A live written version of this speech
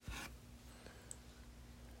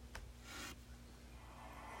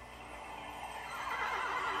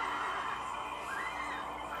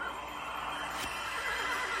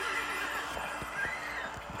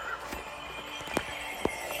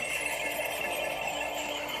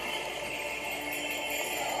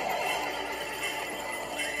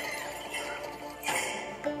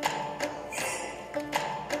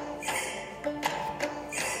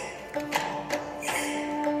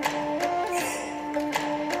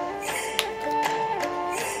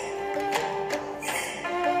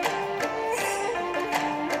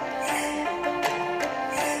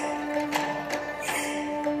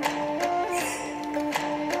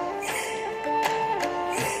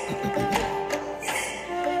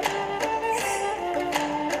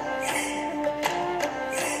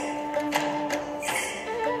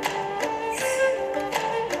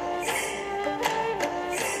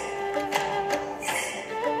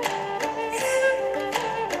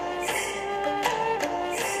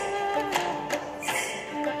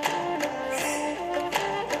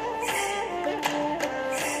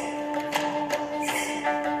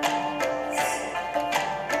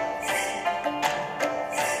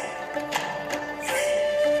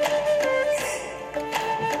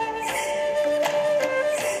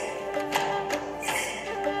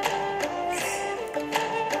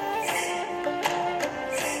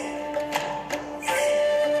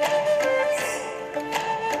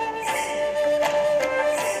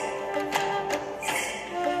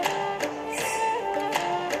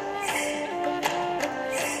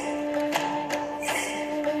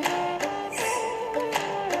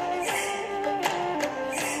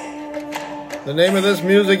The name of this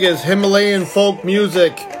music is Himalayan folk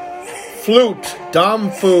music, flute,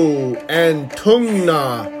 damfu, and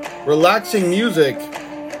tungna, relaxing music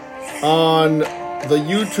on the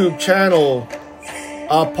YouTube channel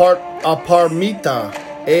Aparmita,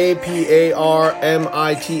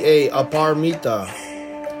 Aparmita, Aparmita.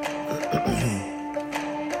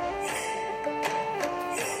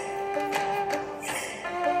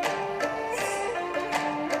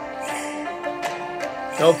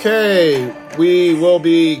 Okay, we will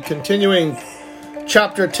be continuing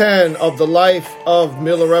Chapter 10 of the life of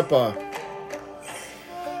Milarepa.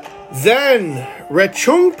 Then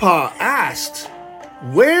Rechungpa asked,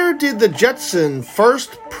 where did the Jetson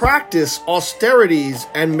first practice austerities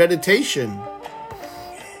and meditation?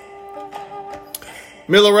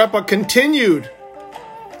 Milarepa continued,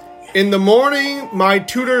 in the morning my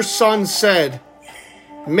tutor's son said,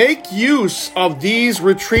 make use of these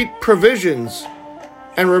retreat provisions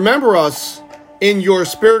and remember us in your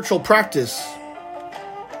spiritual practice.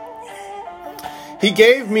 He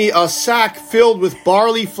gave me a sack filled with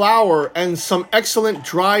barley flour and some excellent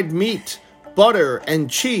dried meat, butter, and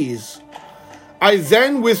cheese. I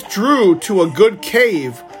then withdrew to a good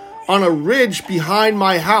cave on a ridge behind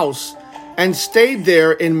my house and stayed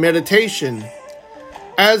there in meditation.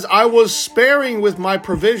 As I was sparing with my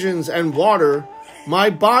provisions and water, my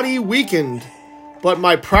body weakened, but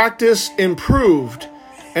my practice improved,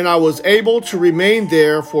 and I was able to remain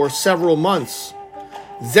there for several months.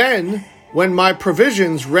 Then, when my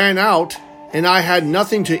provisions ran out and I had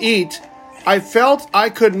nothing to eat, I felt I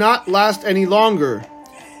could not last any longer.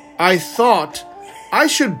 I thought I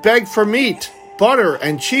should beg for meat, butter,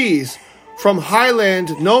 and cheese from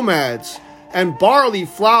highland nomads and barley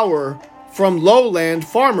flour from lowland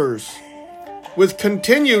farmers. With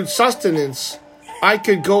continued sustenance, I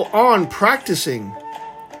could go on practicing.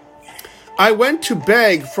 I went to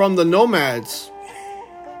beg from the nomads.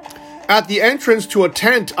 At the entrance to a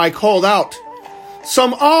tent, I called out,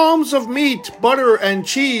 some alms of meat, butter, and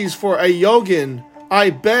cheese for a yogin, I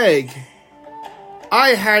beg.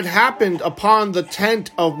 I had happened upon the tent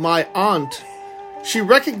of my aunt. She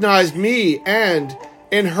recognized me and,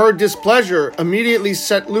 in her displeasure, immediately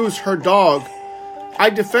set loose her dog. I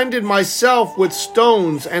defended myself with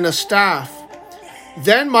stones and a staff.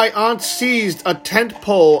 Then my aunt seized a tent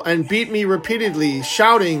pole and beat me repeatedly,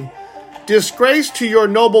 shouting, disgrace to your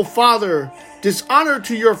noble father, dishonor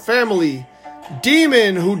to your family,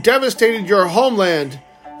 demon who devastated your homeland,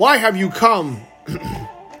 why have you come?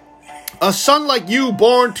 A son like you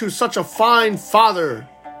born to such a fine father.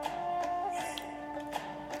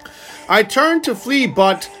 I turned to flee,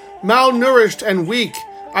 but, malnourished and weak,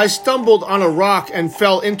 I stumbled on a rock and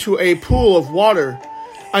fell into a pool of water.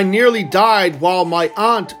 I nearly died while my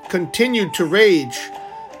aunt continued to rage.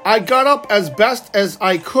 I got up as best as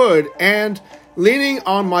I could and, leaning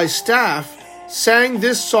on my staff, sang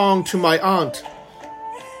this song to my aunt.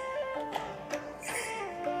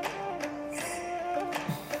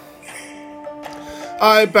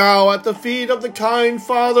 I bow at the feet of the kind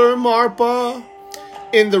Father Marpa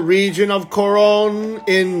in the region of Coron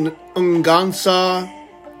in Ungansa.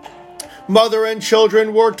 Mother and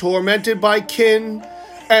children were tormented by kin,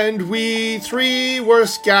 and we three were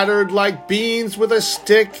scattered like beans with a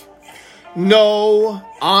stick. No,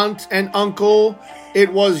 aunt and uncle,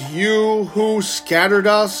 it was you who scattered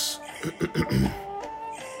us.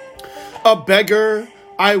 A beggar,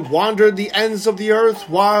 I wandered the ends of the earth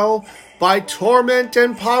while, by torment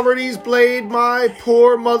and poverty's blade, my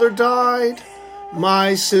poor mother died.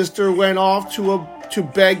 My sister went off to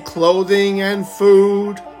beg clothing and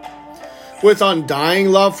food. With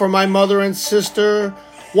undying love for my mother and sister,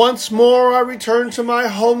 once more I returned to my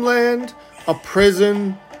homeland, a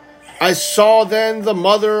prison. I saw then the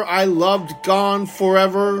mother I loved gone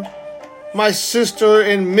forever, my sister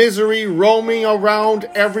in misery roaming around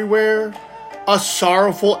everywhere. A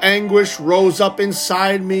sorrowful anguish rose up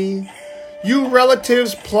inside me. You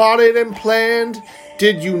relatives plotted and planned,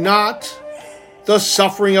 did you not? The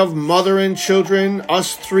suffering of mother and children,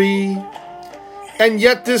 us three. And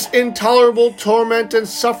yet this intolerable torment and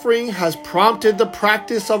suffering has prompted the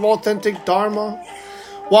practice of authentic Dharma.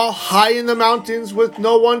 While high in the mountains with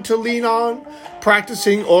no one to lean on,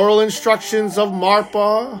 practicing oral instructions of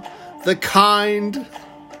Marpa, the kind.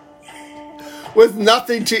 With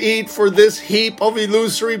nothing to eat for this heap of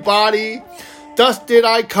illusory body, thus did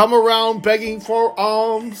I come around begging for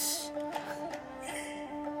alms.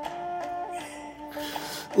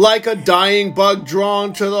 Like a dying bug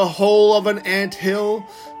drawn to the hole of an anthill,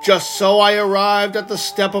 just so I arrived at the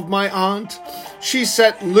step of my aunt. She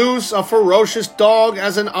set loose a ferocious dog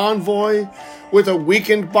as an envoy. With a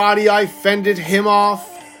weakened body I fended him off.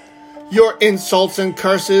 Your insults and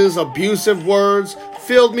curses, abusive words,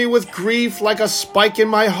 filled me with grief like a spike in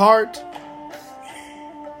my heart.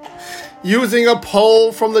 Using a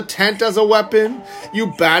pole from the tent as a weapon, you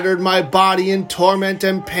battered my body in torment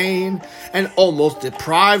and pain, and almost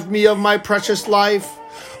deprived me of my precious life.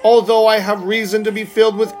 Although I have reason to be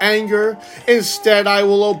filled with anger, instead I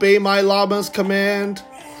will obey my Lama's command.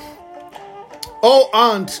 Oh,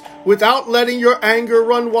 Aunt, without letting your anger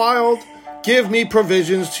run wild, give me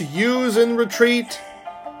provisions to use in retreat.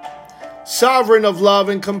 Sovereign of love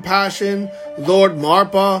and compassion, Lord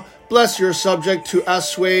Marpa, bless your subject to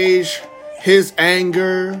assuage his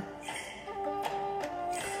anger.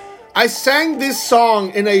 I sang this song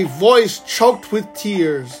in a voice choked with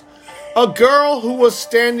tears. A girl who was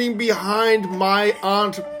standing behind my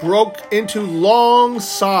aunt broke into long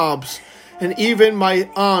sobs, and even my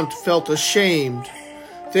aunt felt ashamed.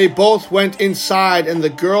 They both went inside, and the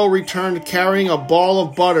girl returned carrying a ball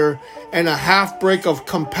of butter and a half brick of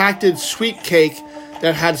compacted sweet cake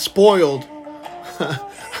that had spoiled.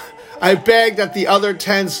 I begged at the other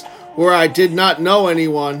tents where I did not know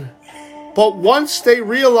anyone. But once they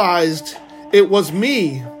realized it was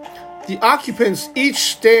me, the occupants each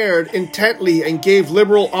stared intently and gave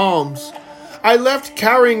liberal alms. I left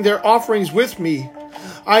carrying their offerings with me.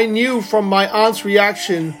 I knew from my aunt's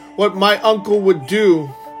reaction what my uncle would do,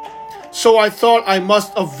 so I thought I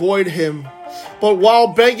must avoid him. But while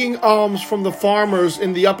begging alms from the farmers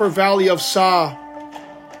in the upper valley of Sa,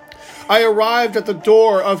 I arrived at the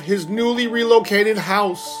door of his newly relocated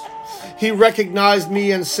house. He recognized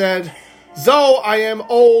me and said, "Though I am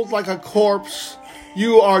old like a corpse,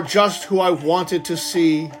 you are just who I wanted to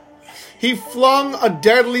see." He flung a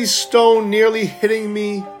deadly stone, nearly hitting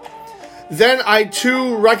me. Then I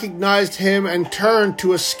too recognized him and turned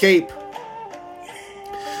to escape.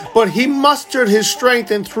 But he mustered his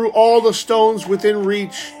strength and threw all the stones within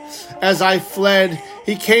reach. As I fled,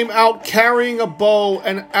 he came out carrying a bow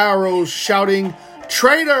and arrows, shouting,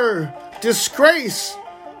 "Traitor! Disgrace!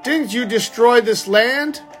 Didn't you destroy this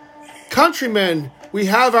land? Countrymen, we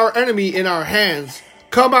have our enemy in our hands.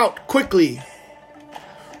 Come out quickly."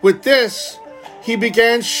 With this, he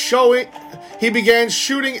began shooting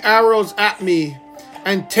arrows at me,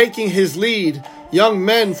 and taking his lead, young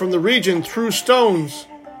men from the region threw stones.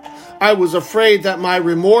 I was afraid that my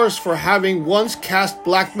remorse for having once cast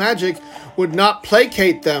black magic would not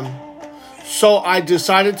placate them, so I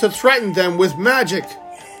decided to threaten them with magic.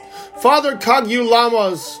 "Father Kagyu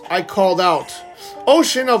Lamas," I called out,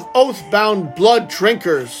 "ocean of oath-bound blood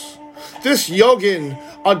drinkers, this yogin,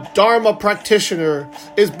 a Dharma practitioner,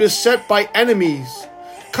 is beset by enemies.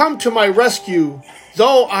 Come to my rescue.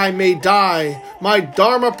 Though I may die, my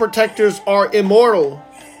Dharma protectors are immortal."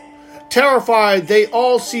 Terrified, they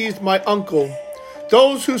all seized my uncle.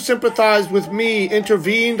 Those who sympathized with me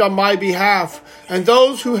intervened on my behalf, and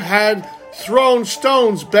those who had thrown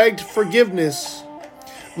stones begged forgiveness.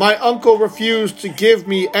 My uncle refused to give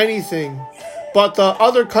me anything, but the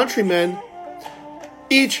other countrymen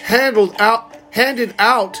each handed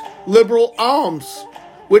out liberal alms,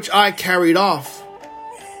 which I carried off.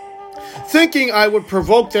 Thinking I would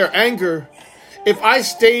provoke their anger if I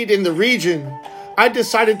stayed in the region, I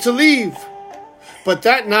decided to leave. But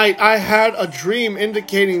that night I had a dream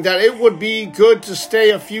indicating that it would be good to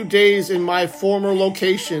stay a few days in my former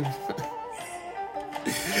location.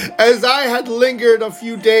 As I had lingered a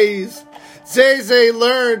few days, Zeze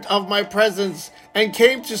learned of my presence and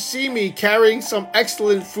came to see me carrying some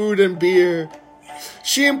excellent food and beer.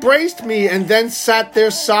 She embraced me and then sat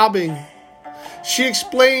there sobbing. She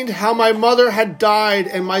explained how my mother had died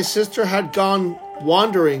and my sister had gone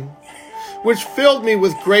wandering, which filled me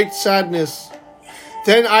with great sadness.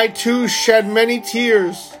 Then I too shed many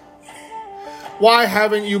tears. "Why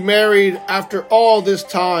haven't you married after all this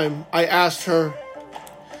time?" I asked her.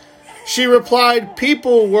 She replied,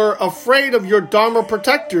 "People were afraid of your Dharma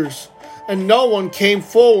protectors, and no one came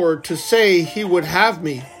forward to say he would have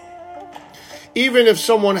me. Even if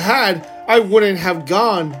someone had, I wouldn't have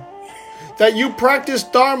gone. That you practice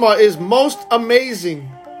Dharma is most amazing.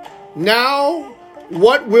 Now,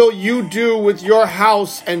 what will you do with your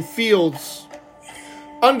house and fields?"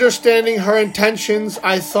 Understanding her intentions,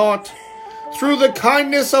 I thought, through the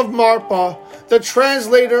kindness of Marpa, the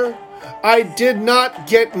translator, I did not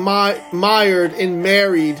get mired in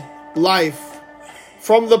married life.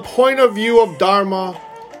 From the point of view of Dharma,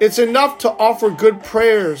 it's enough to offer good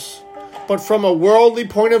prayers, but from a worldly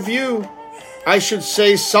point of view, I should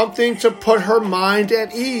say something to put her mind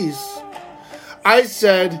at ease. I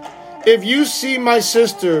said, "If you see my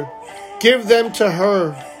sister, give them to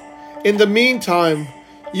her. In the meantime,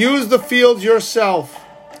 use the fields yourself.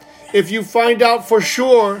 If you find out for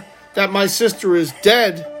sure, that my sister is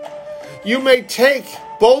dead, you may take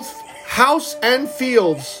both house and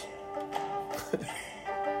fields.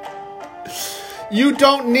 You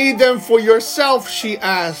don't need them for yourself, she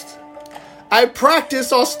asked. I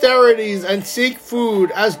practice austerities and seek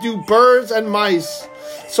food, as do birds and mice,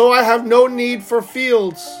 so I have no need for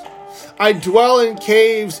fields. I dwell in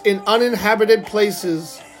caves in uninhabited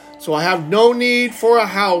places, so I have no need for a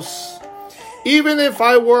house. Even if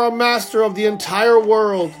I were a master of the entire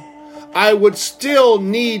world, I would still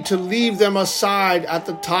need to leave them aside at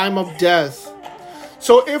the time of death.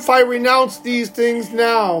 So if I renounce these things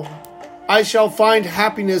now, I shall find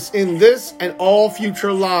happiness in this and all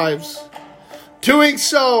future lives. Doing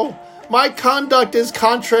so, my conduct is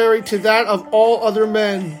contrary to that of all other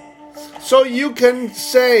men. So you can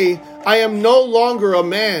say, I am no longer a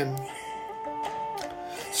man.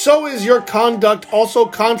 So is your conduct also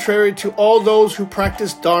contrary to all those who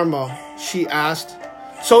practice Dharma, she asked.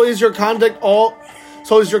 So is your conduct also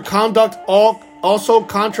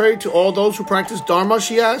contrary to all those who practice Dharma,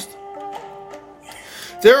 she asked.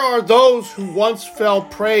 There are those who once fell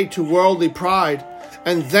prey to worldly pride,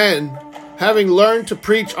 and then, having learned to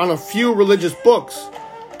preach on a few religious books,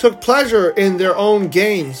 took pleasure in their own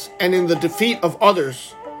gains and in the defeat of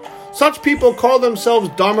others. Such people call themselves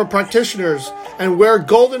Dharma practitioners and wear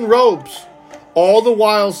golden robes, all the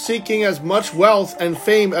while seeking as much wealth and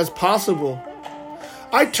fame as possible.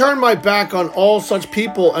 I turn my back on all such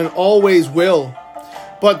people and always will.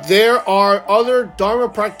 But there are other Dharma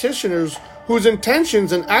practitioners whose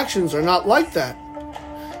intentions and actions are not like that.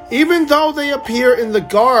 Even though they appear in the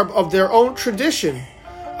garb of their own tradition,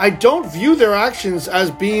 I don't view their actions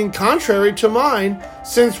as being contrary to mine,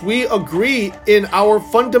 since we agree in our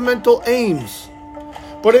fundamental aims.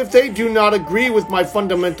 But if they do not agree with my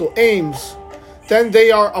fundamental aims, then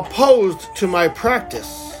they are opposed to my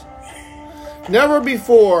practice. Never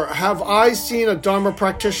before have I seen a Dharma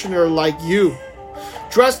practitioner like you,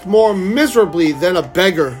 dressed more miserably than a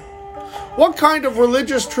beggar. What kind of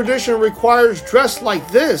religious tradition requires dress like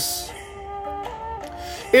this?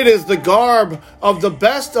 It is the garb of the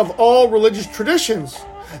best of all religious traditions,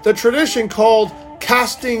 the tradition called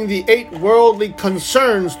casting the 8 worldly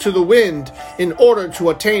concerns to the wind in order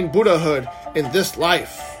to attain Buddhahood in this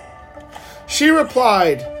life. She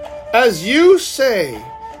replied, As you say,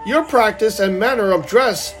 your practice and manner of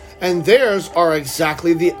dress and theirs are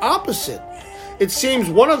exactly the opposite. It seems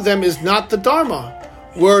one of them is not the Dharma.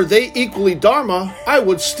 Were they equally Dharma, I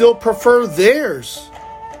would still prefer theirs.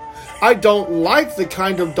 I don't like the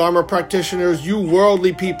kind of Dharma practitioners you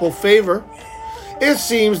worldly people favor. It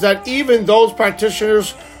seems that even those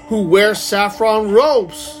practitioners who wear saffron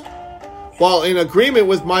robes, while in agreement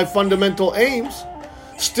with my fundamental aims,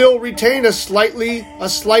 still retain a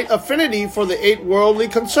slight affinity for the 8 worldly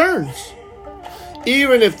concerns.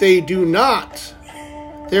 Even if they do not,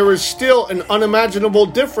 there is still an unimaginable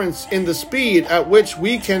difference in the speed at which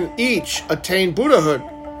we can each attain Buddhahood.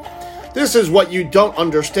 This is what you don't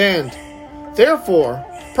understand. Therefore,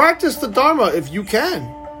 practice the Dharma if you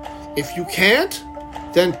can. If you can't,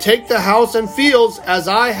 then take the house and fields as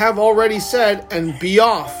I have already said and be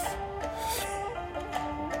off.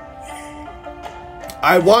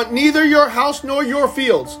 I want neither your house nor your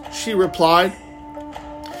fields, she replied.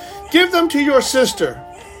 Give them to your sister.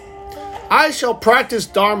 I shall practice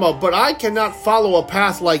Dharma, but I cannot follow a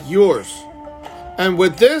path like yours. And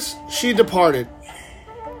with this, she departed.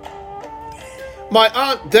 My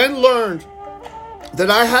aunt then learned that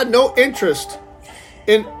I had no interest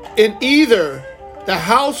in either the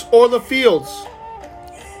house or the fields.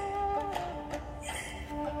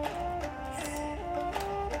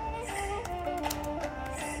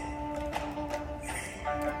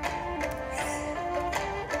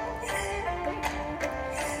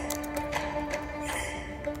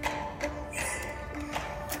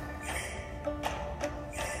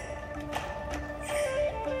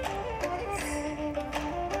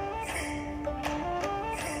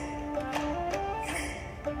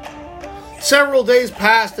 Several days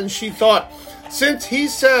passed, and she thought, since he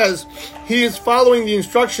says he is following the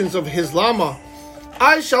instructions of his Lama,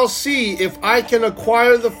 I shall see if I can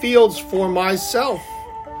acquire the fields for myself.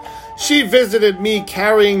 She visited me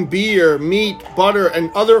carrying beer, meat, butter,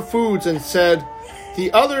 and other foods and said,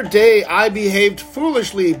 The other day I behaved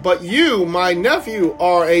foolishly, but you, my nephew,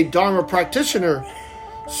 are a Dharma practitioner,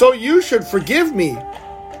 so you should forgive me.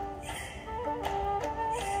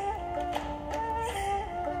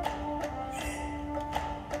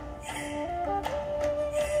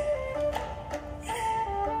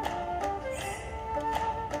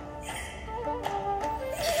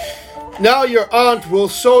 Now your aunt will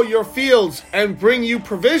sow your fields and bring you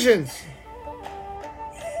provisions.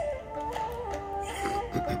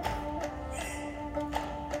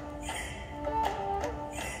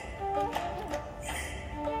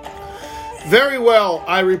 Very well,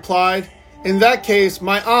 I replied. In that case,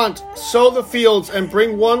 my aunt, sow the fields and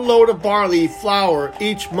bring 1 load of barley flour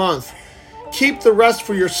each month. Keep the rest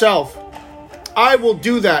for yourself. I will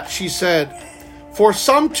do that, she said. For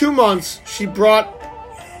some 2 months, she brought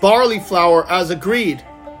barley flour as agreed.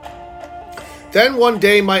 Then one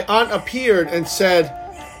day my aunt appeared and said,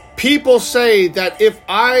 "People say that if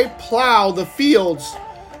I plow the fields,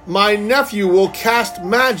 my nephew will cast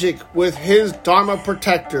magic with his Dharma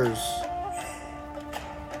protectors."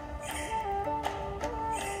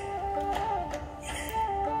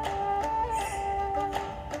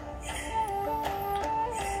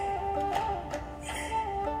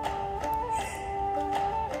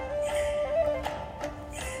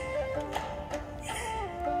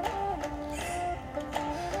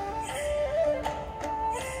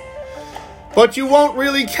 But you won't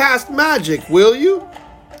really cast magic, will you?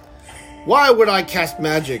 Why would I cast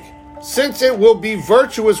magic? Since it will be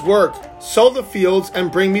virtuous work, sow the fields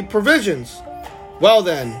and bring me provisions. Well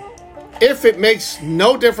then, if it makes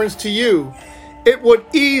no difference to you, it would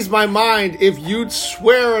ease my mind if you'd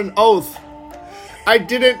swear an oath. I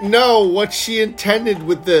didn't know what she intended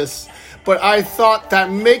with this, but I thought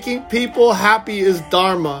that making people happy is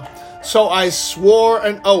Dharma, so I swore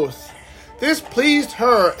an oath. This pleased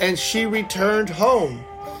her, and she returned home.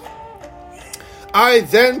 I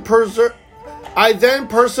then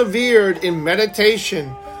persevered in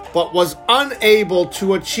meditation, but was unable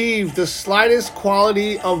to achieve the slightest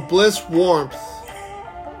quality of bliss warmth.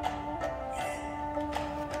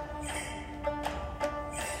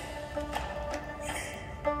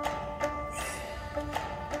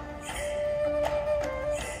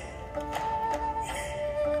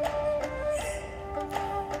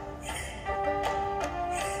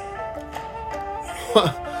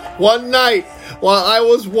 One night, while I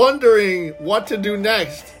was wondering what to do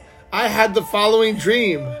next, I had the following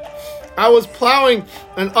dream. I was plowing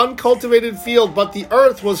an uncultivated field, but the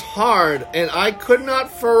earth was hard, and I could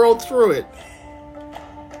not furrow through it.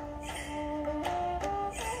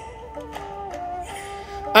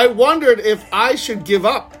 I wondered if I should give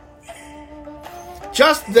up.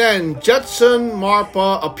 Just then, Jetsun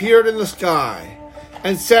Marpa appeared in the sky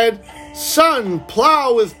and said, "Son,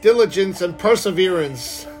 plow with diligence and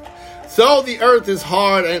perseverance. Though the earth is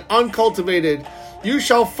hard and uncultivated, you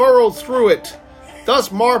shall furrow through it." Thus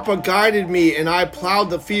Marpa guided me, and I plowed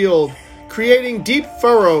the field, creating deep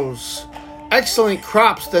furrows. Excellent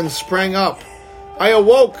crops then sprang up. I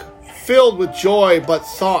awoke, filled with joy, but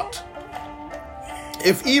thought,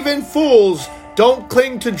 if even fools don't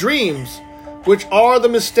cling to dreams, which are the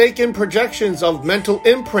mistaken projections of mental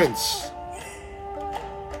imprints,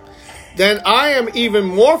 then I am even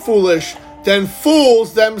more foolish than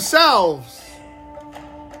fools themselves.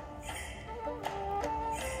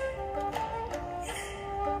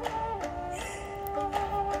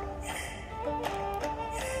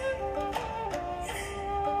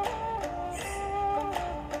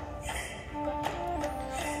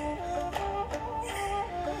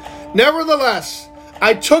 Nevertheless,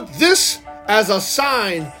 I took this as a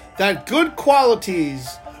sign that good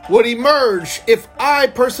qualities would emerge if I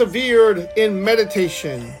persevered in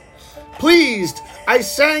meditation. Pleased, I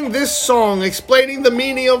sang this song explaining the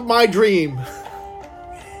meaning of my dream.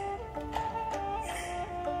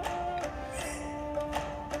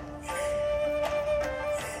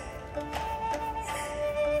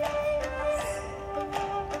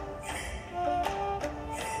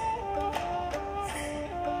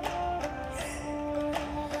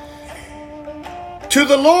 To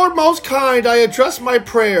the Lord Most Kind I address my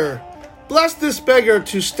prayer. Bless this beggar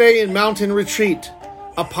to stay in mountain retreat.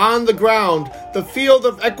 Upon the ground, the field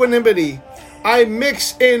of equanimity, I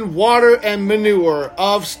mix in water and manure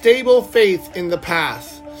of stable faith in the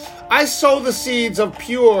path. I sow the seeds of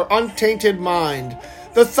pure, untainted mind.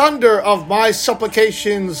 The thunder of my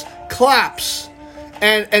supplications claps,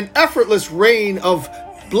 and an effortless rain of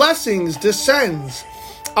blessings descends.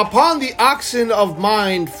 Upon the oxen of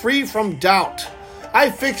mind free from doubt, I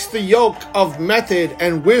fix the yoke of method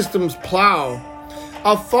and wisdom's plow.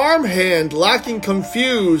 A farmhand lacking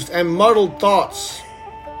confused and muddled thoughts,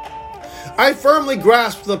 I firmly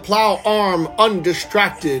grasp the plow arm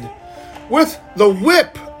undistracted. With the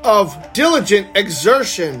whip of diligent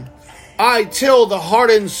exertion, I till the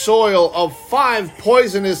hardened soil of 5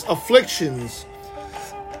 poisonous afflictions.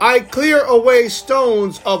 I clear away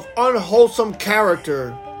stones of unwholesome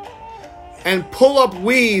character and pull up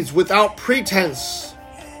weeds without pretense.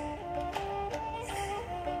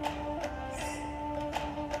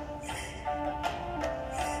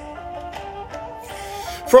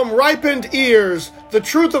 From ripened ears, the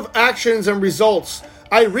truth of actions and results,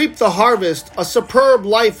 I reap the harvest, a superb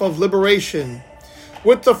life of liberation.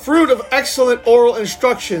 With the fruit of excellent oral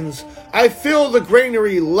instructions, I fill the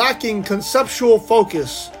granary lacking conceptual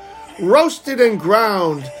focus. Roasted and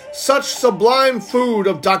ground, such sublime food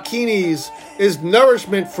of dakinis is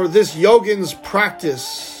nourishment for this yogin's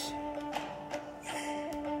practice.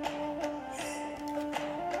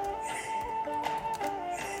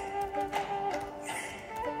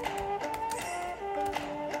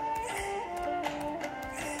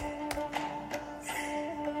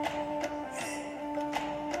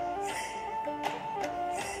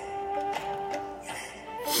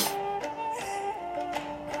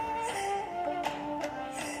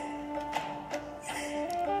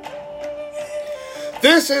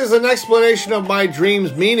 This is an explanation of my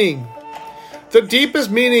dream's meaning. The deepest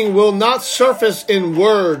meaning will not surface in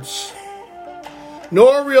words,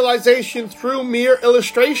 nor realization through mere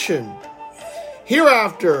illustration.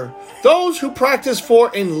 Hereafter, those who practice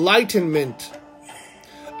for enlightenment,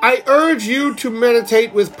 I urge you to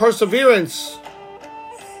meditate with perseverance.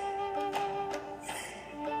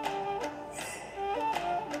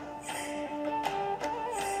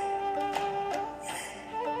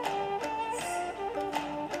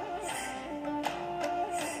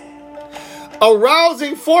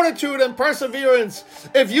 Arousing fortitude and perseverance.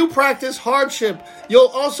 If you practice hardship,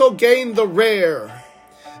 you'll also gain the rare.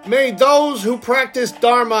 May those who practice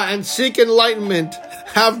Dharma and seek enlightenment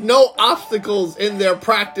have no obstacles in their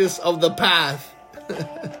practice of the path.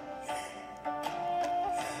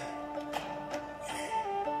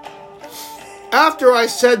 After I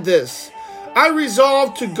said this, I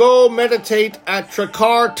resolved to go meditate at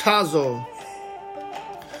Trekar Tazo.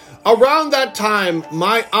 Around that time,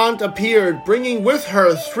 my aunt appeared, bringing with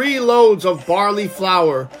her 3 loads of barley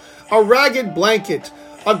flour, a ragged blanket,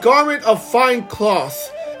 a garment of fine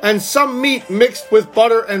cloth, and some meat mixed with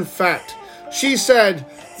butter and fat. She said,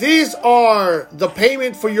 "These are the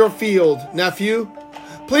payment for your field, nephew.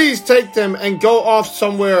 Please take them and go off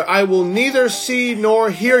somewhere I will neither see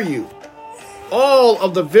nor hear you." All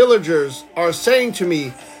of the villagers are saying to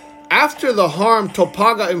me, "After the harm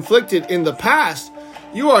Topaga inflicted in the past,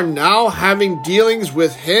 you are now having dealings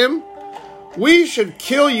with him? We should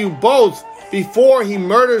kill you both before he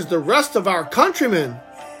murders the rest of our countrymen.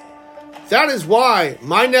 That is why,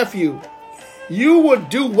 my nephew, you would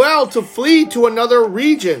do well to flee to another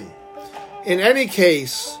region. In any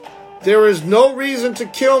case, there is no reason to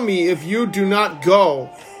kill me if you do not go.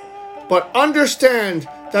 But understand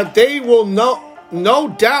that they will no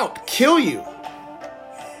doubt kill you."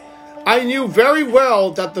 I knew very well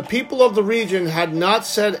that the people of the region had not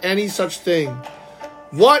said any such thing.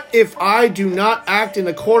 What if I do not act in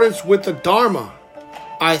accordance with the Dharma?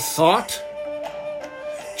 I thought.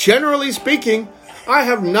 Generally speaking, I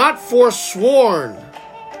have not forsworn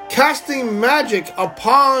casting magic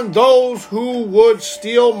upon those who would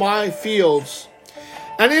steal my fields.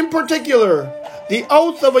 And in particular, the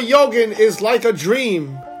oath of a yogin is like a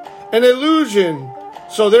dream, an illusion.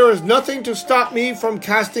 So there is nothing to stop me from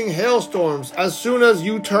casting hailstorms as soon as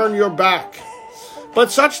you turn your back.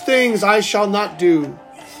 But such things I shall not do.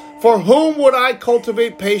 For whom would I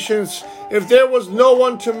cultivate patience if there was no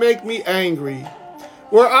one to make me angry?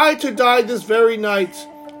 Were I to die this very night,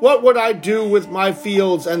 what would I do with my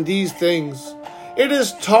fields and these things? It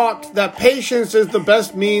is taught that patience is the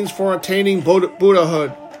best means for attaining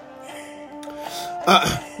Buddhahood.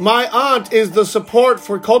 My aunt is the support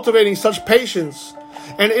for cultivating such patience.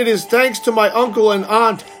 And it is thanks to my uncle and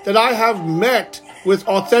aunt that I have met with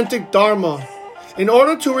authentic Dharma. In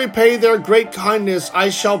order to repay their great kindness, I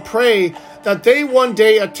shall pray that they one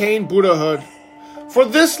day attain Buddhahood. For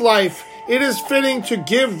this life, it is fitting to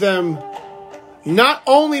give them not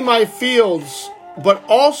only my fields, but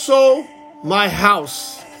also my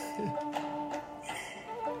house.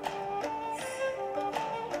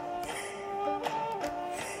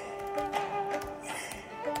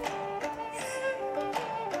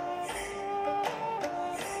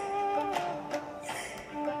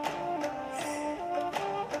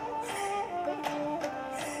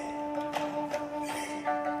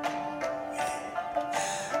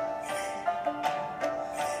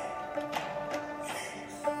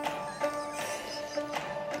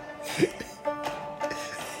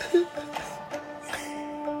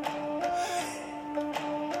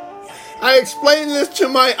 I explained this to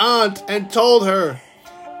my aunt and told her,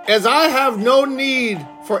 as I have no need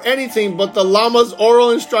for anything but the Lama's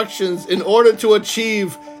oral instructions in order to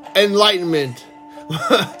achieve enlightenment.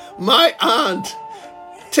 My aunt,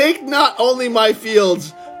 take not only my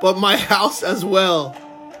fields, but my house as well.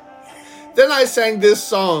 Then I sang this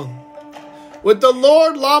song. With the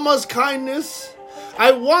Lord Lama's kindness,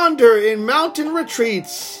 I wander in mountain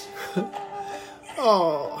retreats.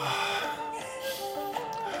 Oh.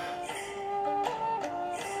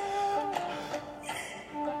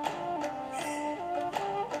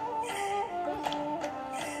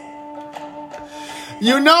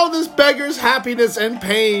 You know this beggar's happiness and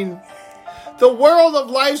pain. The world of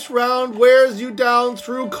life's round wears you down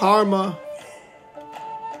through karma.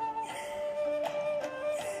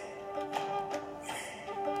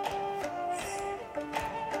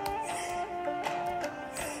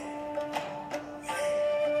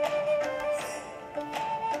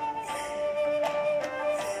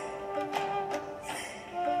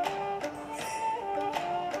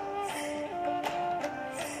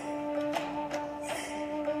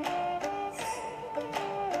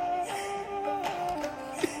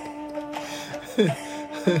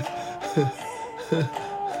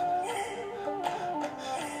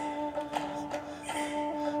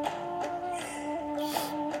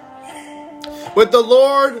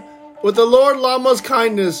 With the Lord Lama's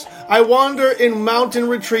kindness, I wander in mountain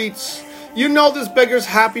retreats. You know this beggar's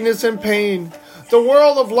happiness and pain. The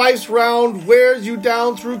world of life's round wears you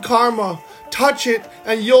down through karma. Touch it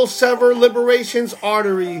and you'll sever liberation's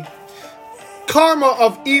artery. Karma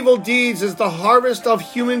of evil deeds is the harvest of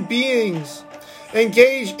human beings.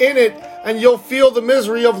 Engage in it and you'll feel the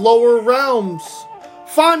misery of lower realms.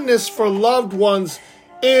 Fondness for loved ones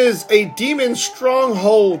is a demon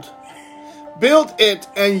stronghold. Build it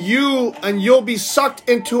and you'll be sucked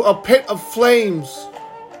into a pit of flames.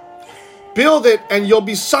 Build it and you'll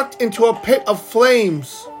be sucked into a pit of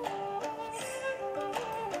flames.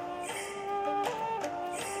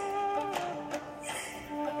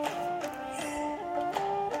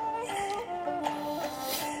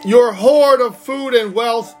 Your hoard of food and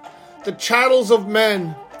wealth, the chattels of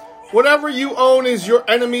men. Whatever you own is your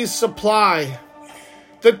enemy's supply.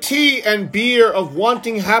 The tea and beer of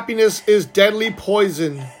wanting happiness is deadly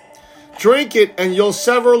poison. Drink it and you'll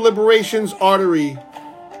sever liberation's artery.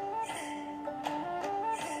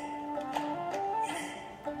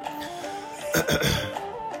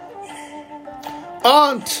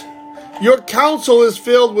 Aunt, your counsel is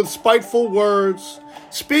filled with spiteful words.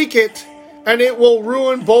 Speak it, and it will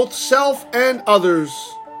ruin both self and others.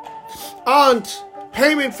 Aunt,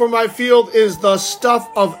 payment for my field is the stuff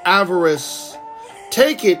of avarice.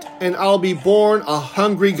 Take it, and I'll be born a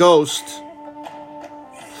hungry ghost.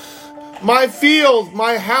 My field,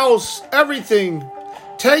 my house, everything.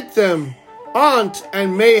 Take them, aunt,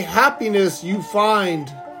 and may happiness you find.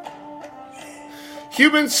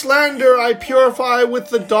 Human slander I purify with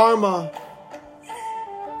the Dharma.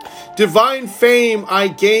 Divine fame I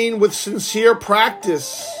gain with sincere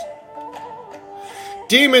practice.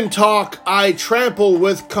 Demon talk I trample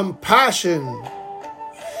with compassion.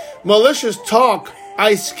 Malicious talk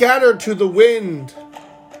I scatter to the wind.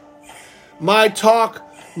 My talk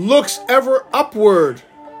looks ever upward.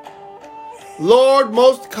 Lord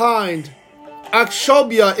most kind,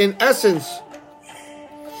 Akshobhya in essence,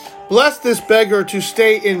 bless this beggar to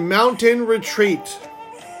stay in mountain retreat.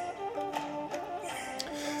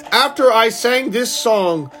 After I sang this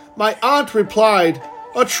song, my aunt replied,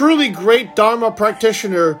 a truly great Dharma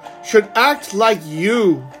practitioner should act like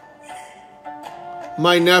you,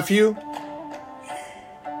 my nephew.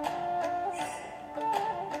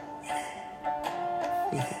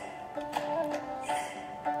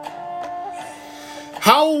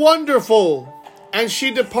 How wonderful! And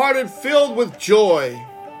she departed filled with joy.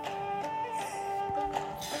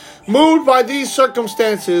 Moved by these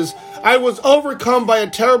circumstances, I was overcome by a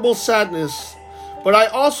terrible sadness, but I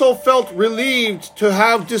also felt relieved to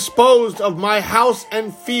have disposed of my house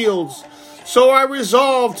and fields, so I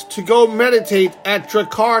resolved to go meditate at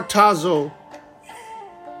Drakar Tazo,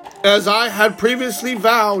 as I had previously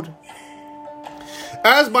vowed.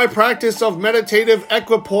 As my practice of meditative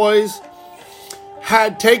equipoise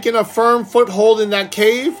had taken a firm foothold in that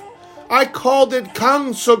cave, I called it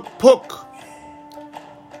Kang Suk Puk,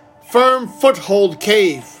 Firm Foothold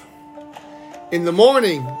Cave. In the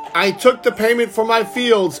morning, I took the payment for my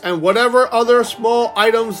fields and whatever other small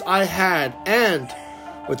items I had, and,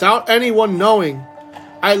 without anyone knowing,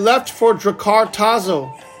 I left for Drakar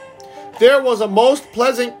Tazo. There was a most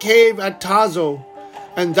pleasant cave at Tazo,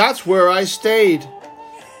 and that's where I stayed.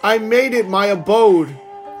 I made it my abode,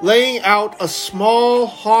 laying out a small,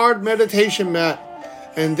 hard meditation mat,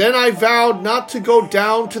 and then I vowed not to go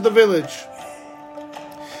down to the village.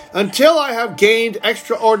 Until I have gained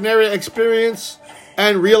extraordinary experience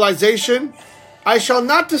and realization, I shall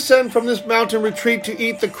not descend from this mountain retreat to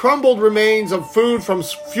eat the crumbled remains of food from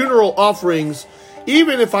funeral offerings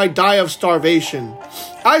even if I die of starvation.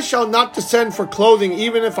 I shall not descend for clothing,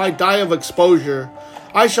 even if I die of exposure.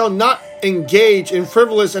 I shall not engage in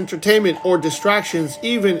frivolous entertainment or distractions,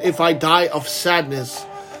 even if I die of sadness.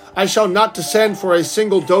 I shall not descend for a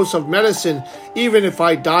single dose of medicine, even if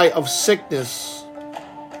I die of sickness.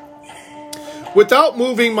 Without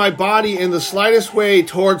moving my body in the slightest way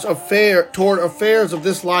toward affairs of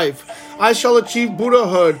this life, I shall achieve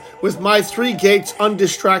Buddhahood with my 3 gates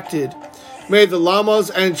undistracted. May the lamas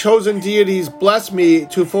and chosen deities bless me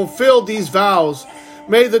to fulfill these vows.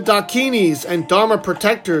 May the dakinis and dharma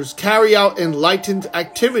protectors carry out enlightened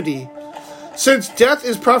activity. Since death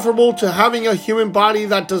is preferable to having a human body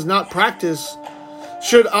that does not practice,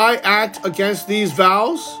 should I act against these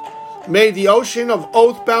vows? May the ocean of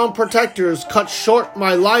oath-bound protectors cut short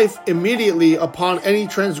my life immediately upon any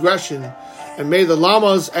transgression, and may the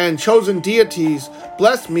lamas and chosen deities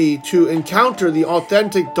bless me to encounter the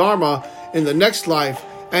authentic dharma in the next life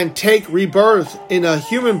and take rebirth in a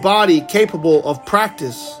human body capable of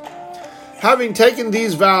practice. Having taken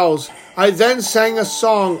these vows, I then sang a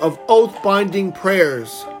song of oath-binding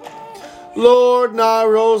prayers. Lord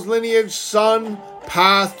Naro's lineage son,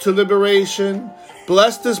 path to liberation,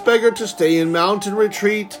 bless this beggar to stay in mountain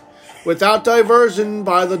retreat, without diversion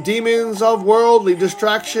by the demons of worldly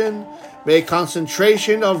distraction. May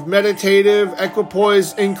concentration of meditative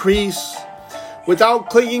equipoise increase. Without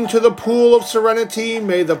clinging to the pool of serenity,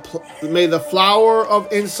 may the flower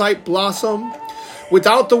of insight blossom.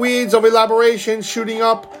 Without the weeds of elaboration shooting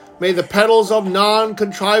up, may the petals of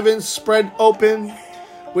non-contrivance spread open.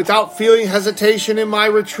 Without feeling hesitation in my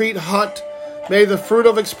retreat hut, may the fruit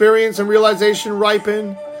of experience and realization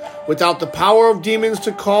ripen. Without the power of demons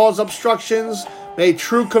to cause obstructions, may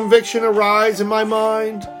true conviction arise in my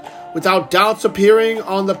mind. Without doubts appearing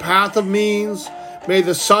on the path of means, may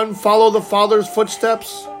the son follow the father's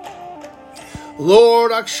footsteps.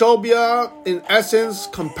 Lord Akshobhya, in essence,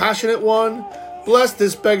 compassionate one, bless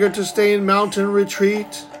this beggar to stay in mountain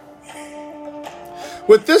retreat.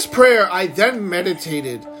 With this prayer, I then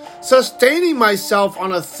meditated, sustaining myself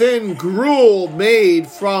on a thin gruel made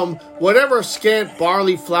from whatever scant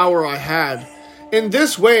barley flour I had. In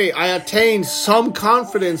this way, I attained some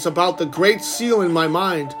confidence about the Great Seal in my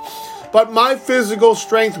mind, but my physical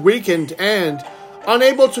strength weakened and,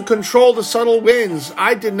 unable to control the subtle winds,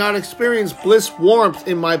 I did not experience bliss warmth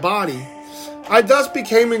in my body. I thus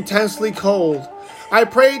became intensely cold. I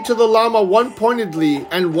prayed to the Lama one-pointedly,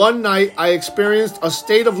 and one night I experienced a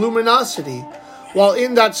state of luminosity. While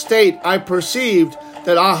in that state, I perceived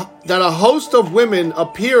that a host of women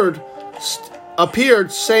appeared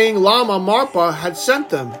saying Lama Marpa had sent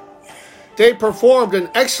them. They performed an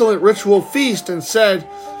excellent ritual feast and said,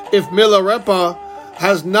 if Milarepa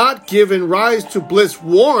has not given rise to bliss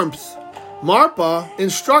warmth, Marpa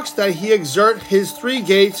instructs that he exert his 3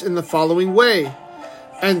 gates in the following way,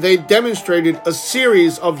 and they demonstrated a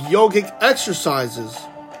series of yogic exercises.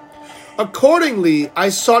 Accordingly, I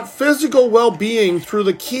sought physical well-being through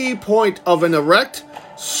the key point of an erect,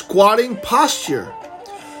 squatting posture,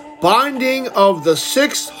 binding of the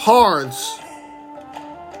 6 hearths.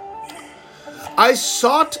 I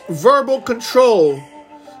sought verbal control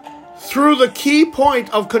through the key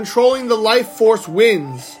point of controlling the life force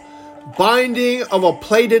winds, binding of a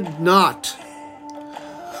plaited knot.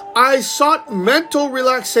 I sought mental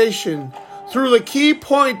relaxation through the key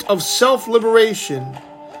point of self-liberation,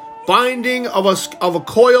 binding of a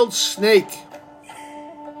coiled snake.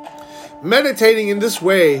 Meditating in this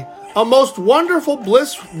way, a most wonderful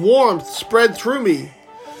bliss warmth spread through me.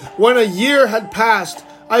 When a year had passed,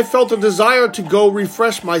 I felt a desire to go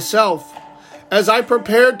refresh myself. As I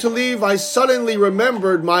prepared to leave, I suddenly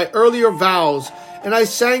remembered my earlier vows, and I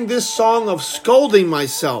sang this song of scolding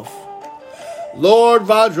myself. Lord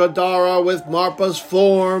Vajradhara with Marpa's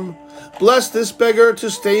form, bless this beggar to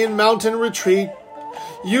stay in mountain retreat.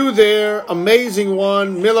 You there, amazing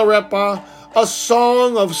one, Milarepa, a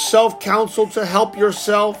song of self-counsel to help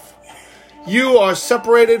yourself. You are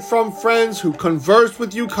separated from friends who converse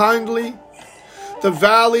with you kindly. The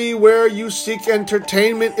valley where you seek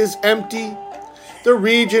entertainment is empty. The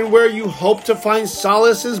region where you hope to find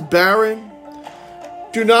solace is barren.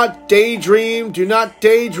 Do not daydream, do not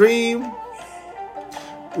daydream.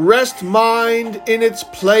 Rest mind in its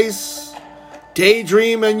place.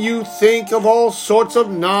 Daydream and you think of all sorts of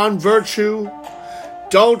non-virtue.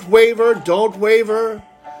 Don't waver, don't waver.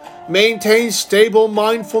 Maintain stable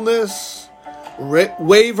mindfulness.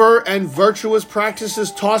 Waver and virtuous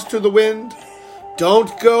practices tossed to the wind.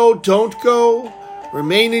 Don't go, don't go.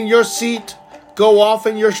 Remain in your seat. Go off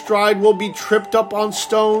and your stride will be tripped up on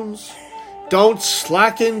stones. Don't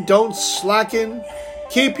slacken, don't slacken.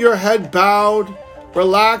 Keep your head bowed.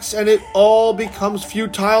 Relax and it all becomes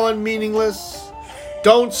futile and meaningless.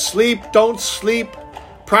 Don't sleep, don't sleep.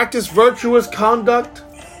 Practice virtuous conduct.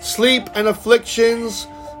 Sleep and afflictions,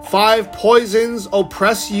 5 poisons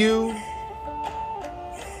oppress you.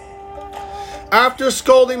 After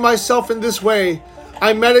scolding myself in this way,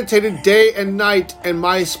 I meditated day and night, and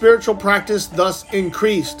my spiritual practice thus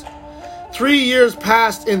increased. 3 years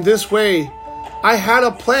passed in this way. I had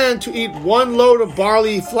a plan to eat 1 load of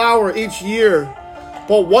barley flour each year,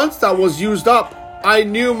 but once that was used up, I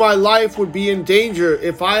knew my life would be in danger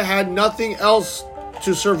if I had nothing else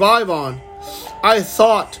to survive on. I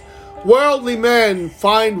thought, worldly men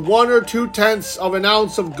find 1 or 2 tenths of an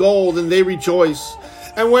ounce of gold and they rejoice,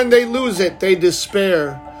 and when they lose it, they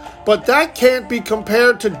despair. But that can't be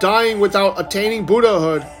compared to dying without attaining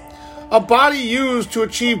Buddhahood. A body used to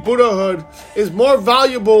achieve Buddhahood is more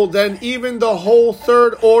valuable than even the whole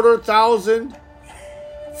third order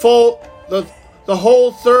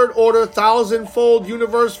thousand-fold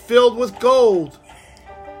universe filled with gold.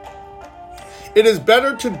 It is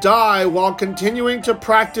better to die while continuing to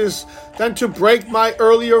practice than to break my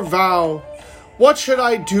earlier vow. What should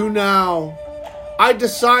I do now? I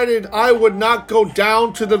decided I would not go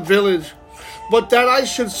down to the village, but that I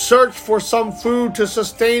should search for some food to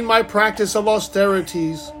sustain my practice of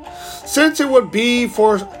austerities. Since it would be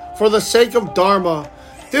for the sake of Dharma,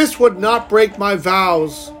 this would not break my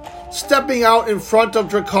vows. Stepping out in front of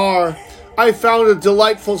Drakar, I found a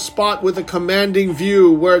delightful spot with a commanding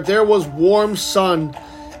view where there was warm sun,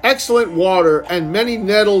 excellent water, and many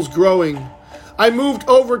nettles growing. I moved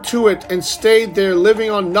over to it and stayed there, living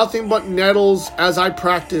on nothing but nettles as I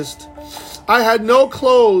practiced. I had no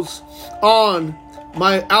clothes on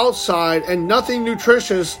my outside and nothing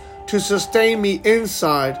nutritious to sustain me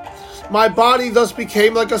inside. My body thus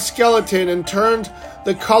became like a skeleton and turned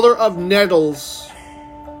the color of nettles,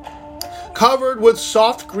 covered with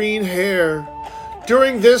soft green hair.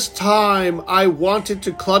 During this time, I wanted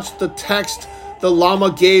to clutch the text the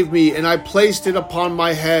Lama gave me, and I placed it upon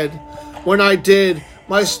my head. When I did,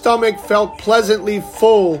 my stomach felt pleasantly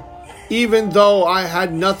full, even though I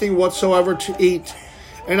had nothing whatsoever to eat,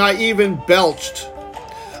 and I even belched.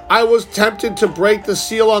 I was tempted to break the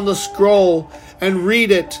seal on the scroll and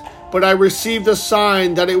read it, but I received a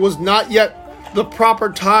sign that it was not yet the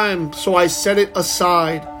proper time, so I set it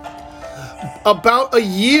aside. About a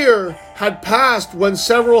year had passed when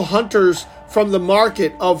several hunters from the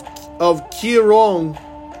market of Kirong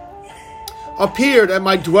appeared at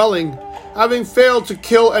my dwelling, having failed to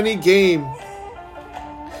kill any game.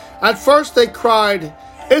 At first they cried,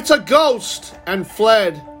 "It's a ghost!" and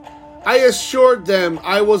fled. I assured them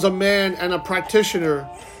I was a man and a practitioner.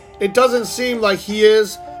 "It doesn't seem like he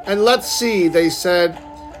is, and let's see," they said.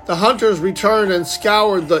 The hunters returned and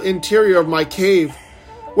scoured the interior of my cave.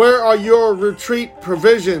 "Where are your retreat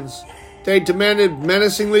provisions?" they demanded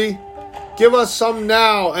menacingly. "Give us some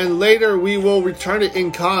now, and later we will return it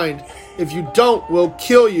in kind. If you don't, we'll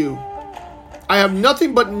kill you." "I have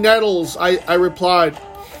nothing but nettles," I replied.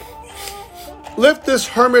 "Lift this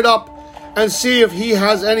hermit up and see if he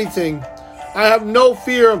has anything. I have no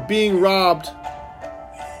fear of being robbed."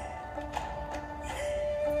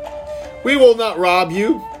 "We will not rob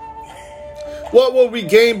you. What will we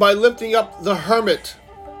gain by lifting up the hermit?"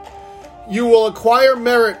 "You will acquire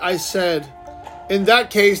merit," I said. "In that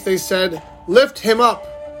case," they said, "lift him up."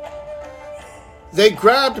 They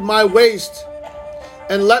grabbed my waist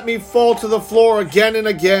and let me fall to the floor again and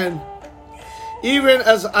again. Even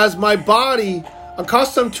as my body,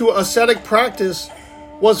 accustomed to ascetic practice,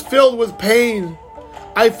 was filled with pain,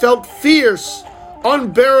 I felt fierce,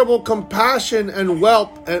 unbearable compassion and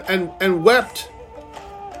wept.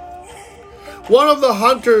 One of the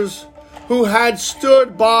hunters, who had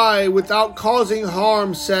stood by without causing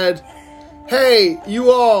harm, said, "Hey,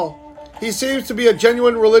 you all, he seems to be a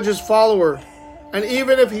genuine religious follower, and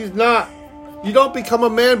even if he's not, you don't become a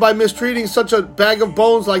man by mistreating such a bag of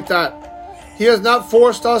bones like that. He has not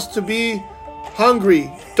forced us to be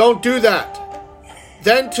hungry. Don't do that."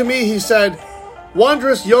 Then to me he said,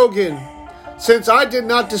 "Wondrous Yogin, since I did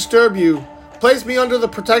not disturb you, place me under the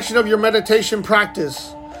protection of your meditation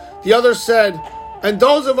practice." The other said, "And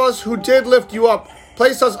those of us who did lift you up,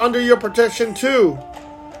 place us under your protection too."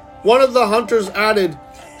 One of the hunters added,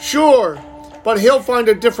 "Sure, but he'll find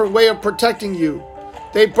a different way of protecting you."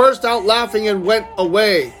 They burst out laughing and went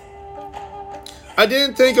away. I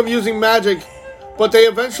didn't think of using magic, but they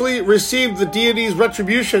eventually received the deity's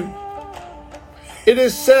retribution. It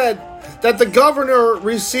is said that the governor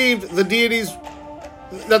received the deity's...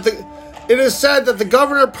 It is said that the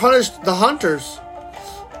governor punished the hunters.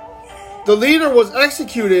 The leader was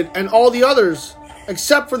executed and all the others,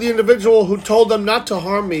 except for the individual who told them not to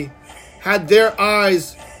harm me, had their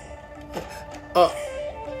eyes.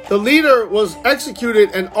 The leader was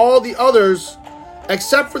executed, and all the others,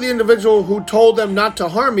 except for the individual who told them not to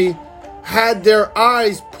harm me, had their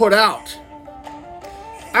eyes put out.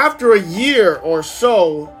 After a year or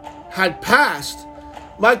so had passed,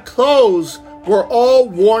 my clothes were all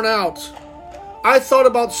worn out. I thought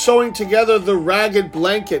about sewing together the ragged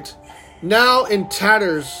blanket, now in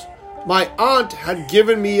tatters. My aunt had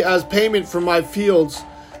given me as payment for my fields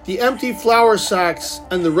the empty flour sacks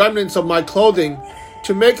and the remnants of my clothing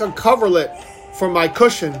to make a coverlet for my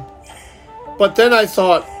cushion. But then I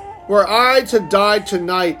thought, were I to die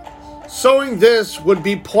tonight, sewing this would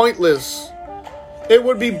be pointless. It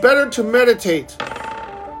would be better to meditate.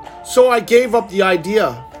 So I gave up the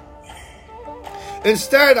idea.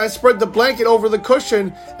 Instead, I spread the blanket over the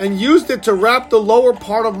cushion and used it to wrap the lower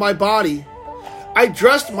part of my body. I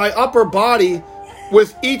dressed my upper body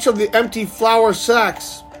with each of the empty flour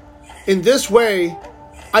sacks. In this way,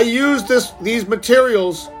 I used these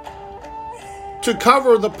materials to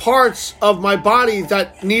cover the parts of my body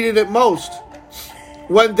that needed it most.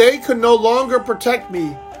 When they could no longer protect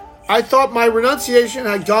me, I thought my renunciation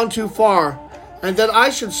had gone too far and that I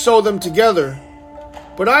should sew them together.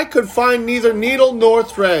 But I could find neither needle nor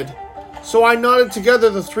thread, so I knotted together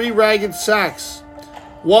the 3 ragged sacks,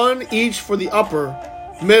 one each for the upper,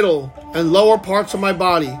 middle, and lower parts of my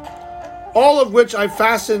body, all of which I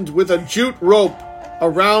fastened with a jute rope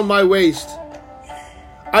around my waist.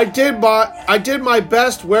 I did my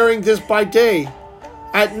best wearing this by day.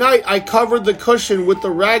 At night I covered the cushion with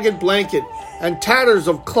the ragged blanket and tatters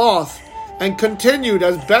of cloth and continued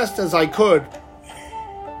as best as I could.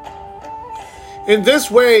 In this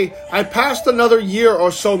way, I passed another year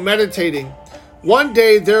or so meditating. One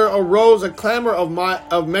day there arose a clamor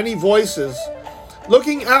of many voices.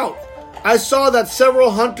 Looking out, I saw that several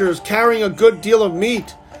hunters carrying a good deal of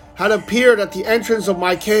meat had appeared at the entrance of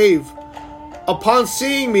my cave. Upon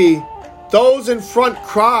seeing me, those in front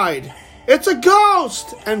cried, "It's a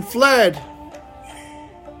ghost!" and fled.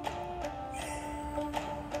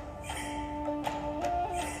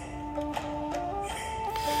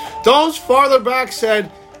 Those farther back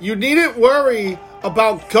said, "You needn't worry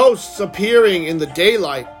about ghosts appearing in the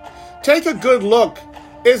daylight. Take a good look.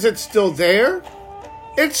 Is it still there?"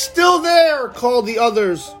 "It's still there," called the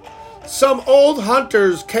others. Some old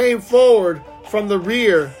hunters came forward from the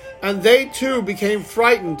rear, and they too became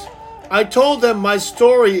frightened. I told them my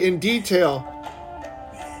story in detail,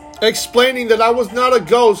 explaining that I was not a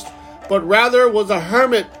ghost, but rather was a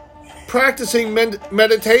hermit practicing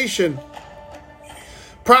meditation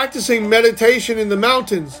in the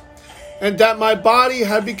mountains, and that my body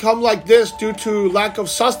had become like this due to lack of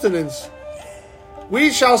sustenance.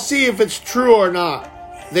 "We shall see if it's true or not,"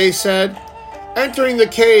 they said. Entering the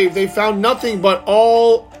cave, they found nothing at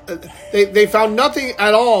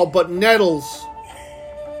all but nettles.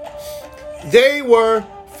 They were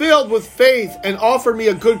filled with faith and offered me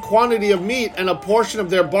a good quantity of meat and a portion of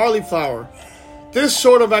their barley flour. "This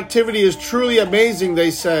sort of activity is truly amazing,"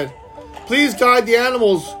 they said. "Please guide the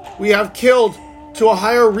animals we have killed to a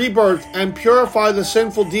higher rebirth and purify the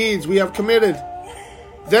sinful deeds we have committed."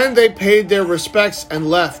 Then they paid their respects and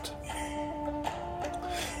left.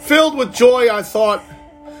 Filled with joy, I thought,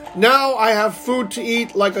 now I have food to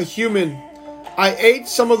eat like a human. I ate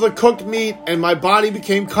some of the cooked meat and my body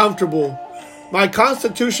became comfortable, my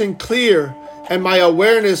constitution clear, and my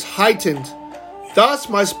awareness heightened. Thus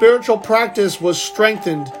my spiritual practice was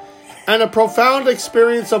strengthened, and a profound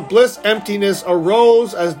experience of bliss emptiness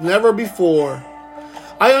arose as never before.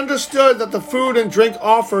 I understood that the food and drink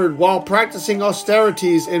offered while practicing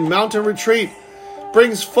austerities in mountain retreat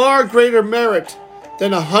brings far greater merit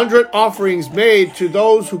than 100 offerings made to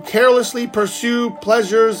those who carelessly pursue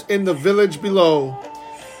pleasures in the village below.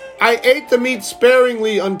 I ate the meat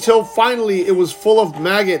sparingly until finally it was full of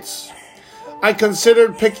maggots. I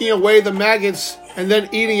considered picking away the maggots and then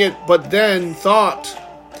eating it, but then thought,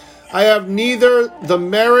 I have neither the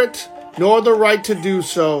merit nor the right to do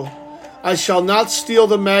so. I shall not steal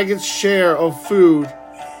the maggots' share of food.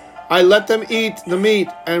 I let them eat the meat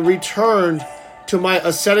and returned to my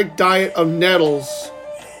ascetic diet of nettles.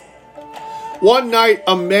 One night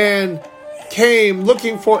a man came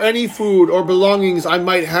looking for any food or belongings I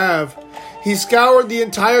might have. He scoured the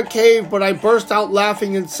entire cave, but I burst out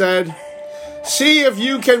laughing and said, "See if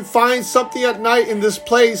you can find something at night in this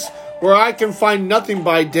place where I can find nothing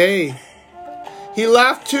by day." He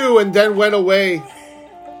laughed too and then went away.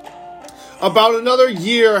 About another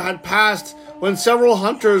year had passed when several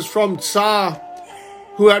hunters from Tsa,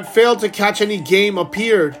 who had failed to catch any game,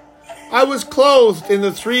 appeared. I was clothed in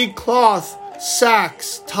the 3 cloth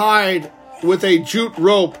sacks tied with a jute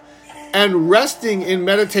rope and resting in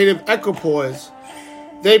meditative equipoise.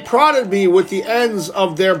 They prodded me with the ends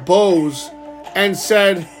of their bows and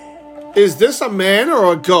said, "Is this a man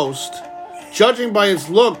or a ghost? Judging by its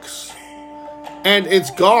looks and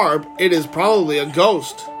its garb, it is probably a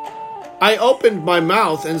ghost." I opened my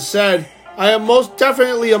mouth and said, "I am most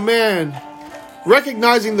definitely a man."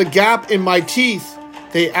 Recognizing the gap in my teeth,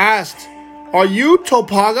 they asked, "Are you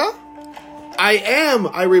Topaga?" "I am,"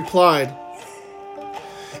 I replied.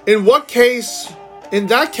 In that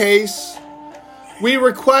case, we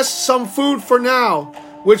request some food for now,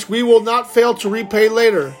 which we will not fail to repay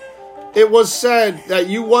later. It was said that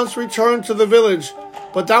you once returned to the village,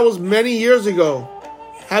 but that was many years ago.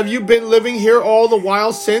 Have you been living here all the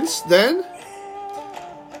while since then?"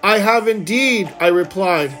 "I have indeed," I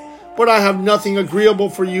replied, "but I have nothing agreeable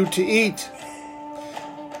for you to eat."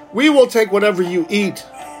 "We will take whatever you eat.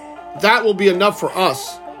 That will be enough for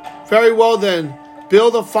us." "Very well then,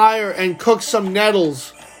 build a fire and cook some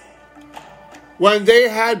nettles." When they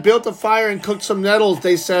had built a fire and cooked some nettles,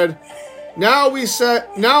 they said, Now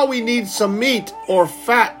we need some meat or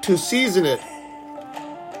fat to season it."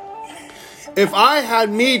 If I had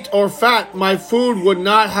meat or fat, my food would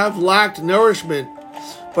not have lacked nourishment,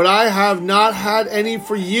 but I have not had any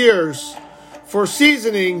for years. For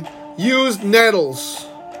seasoning, use nettles.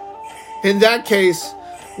 "In that case,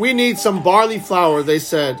 we need some barley flour," they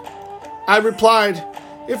said. I replied,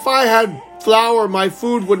 "If I had flour, my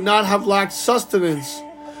food would not have lacked sustenance,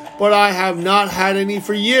 but I have not had any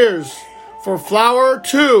for years. For flour,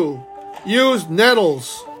 too, use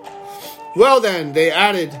nettles." "Well then," they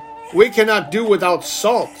added, "we cannot do without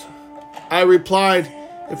salt." I replied,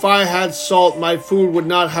 "If I had salt, my food would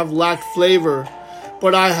not have lacked flavor,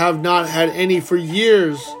 but I have not had any for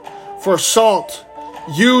years. For salt,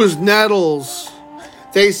 use nettles."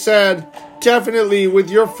 They said, "Definitely, with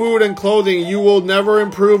your food and clothing, you will never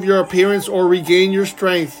improve your appearance or regain your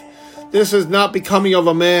strength. This is not becoming of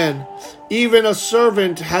a man. Even a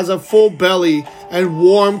servant has a full belly and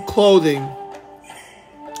warm clothing.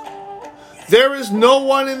 There is no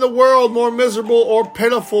one in the world more miserable or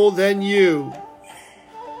pitiful than you."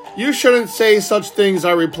 "You shouldn't say such things,"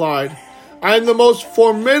 I replied. "I am the most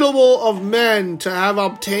formidable of men to have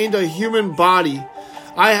obtained a human body.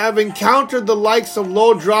 I have encountered the likes of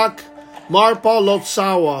Lodrak, Marpa,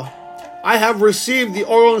 Lotsawa. I have received the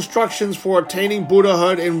oral instructions for attaining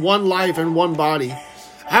Buddhahood in one life and one body.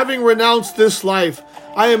 Having renounced this life,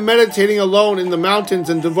 I am meditating alone in the mountains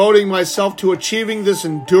and devoting myself to achieving this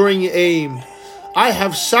enduring aim. I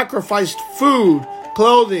have sacrificed food,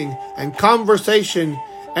 clothing, and conversation,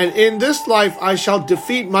 and in this life I shall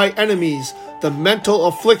defeat my enemies, the mental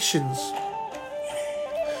afflictions.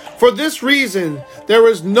 For this reason, there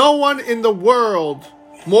is no one in the world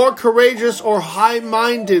more courageous or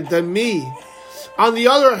high-minded than me. On the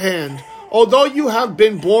other hand, although you have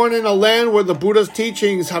been born in a land where the Buddha's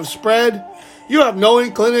teachings have spread, you have no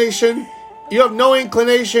inclination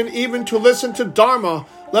even to listen to Dharma,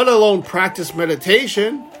 let alone practice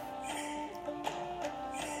meditation.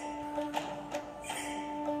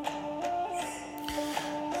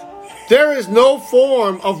 There is no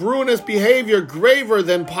form of ruinous behavior graver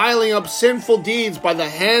than piling up sinful deeds by the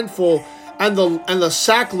handful and the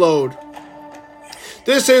sackload.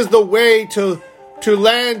 This is the way to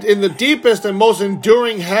land in the deepest and most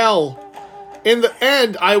enduring hell. In the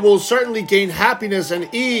end, I will certainly gain happiness and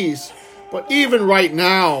ease, but even right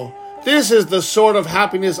now, this is the sort of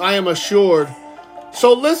happiness I am assured.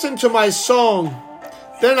 So listen to my song."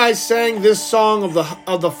 Then I sang this song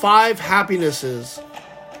of the 5 happinesses.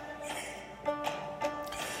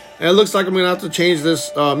 And it looks like I'm going to have to change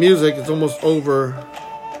this music. It's almost over.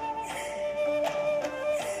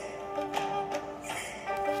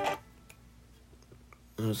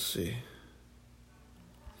 Let's see.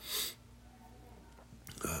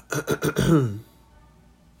 I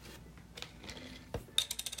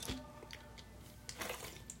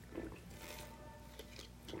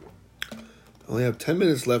only have 10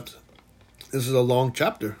 minutes left. This is a long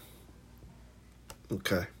chapter.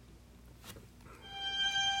 Okay.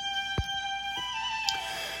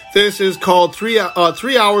 This is called 3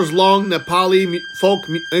 hours long Nepali folk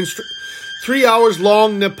 3 hours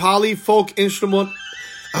long Nepali folk instrument.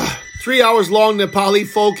 3 hours long Nepali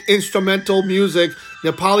folk instrumental music,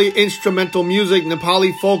 Nepali instrumental music,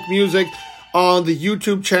 Nepali folk music on the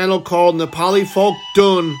YouTube channel called Nepali Folk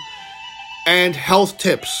Dun and Health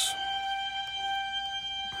Tips.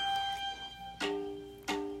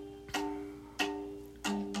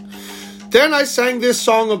 Then I sang this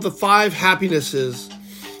song of the 5 happinesses.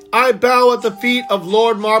 I bow at the feet of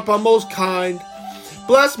Lord Marpa most kind,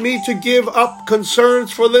 Bless me to give up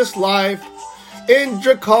concerns for this life. In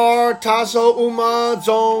Drakkar Taso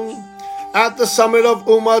Umadzong, at the summit of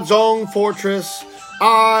Umadzong Fortress,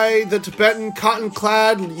 I, the Tibetan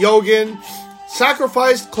cotton-clad yogin,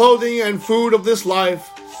 sacrificed clothing and food of this life,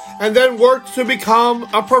 and then worked to become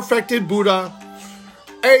a perfected Buddha.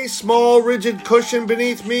 A small rigid cushion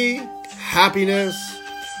beneath me, happiness.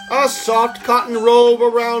 A soft cotton robe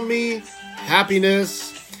around me, happiness.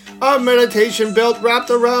 A meditation belt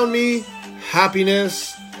wrapped around me,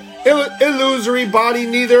 happiness. Illusory body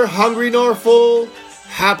neither hungry nor full,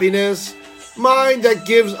 happiness. Mind that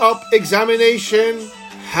gives up examination,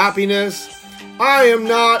 happiness. I am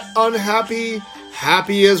not unhappy,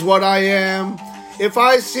 happy is what I am. If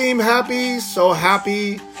I seem happy, so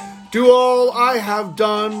happy, do all I have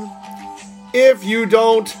done. If you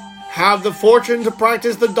don't have the fortune to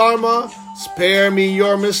practice the Dharma, spare me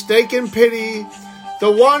your mistaken pity.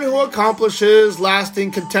 The one who accomplishes lasting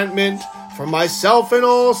contentment for myself and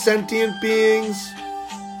all sentient beings.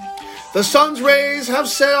 The sun's rays have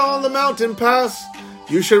set on the mountain pass.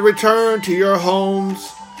 You should return to your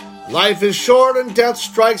homes. Life is short and death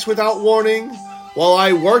strikes without warning. While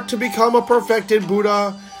I work to become a perfected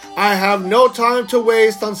Buddha, I have no time to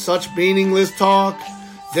waste on such meaningless talk.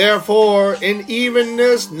 Therefore, in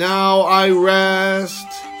evenness now I rest.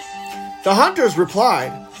 The hunters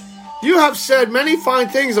replied, You have said many fine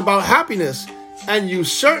things about happiness, and you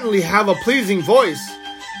certainly have a pleasing voice,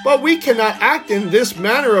 but we cannot act in this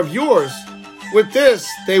manner of yours. With this,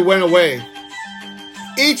 they went away.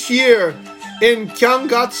 Each year in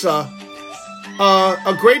Kyangatsa,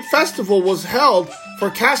 a great festival was held for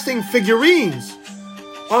casting figurines.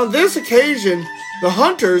 On this occasion, the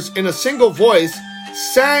hunters, in a single voice,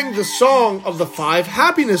 sang the song of the 5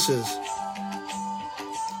 happinesses.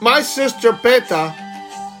 My sister Peta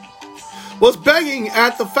was begging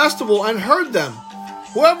at the festival and heard them.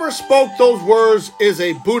 Whoever spoke those words is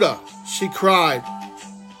a Buddha, she cried.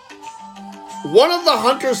 One of the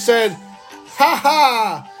hunters said, Ha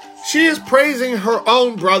ha! She is praising her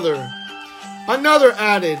own brother. Another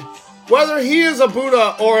added, Whether he is a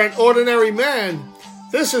Buddha or an ordinary man,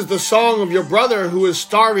 this is the song of your brother who is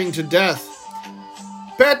starving to death.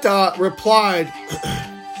 Peta replied,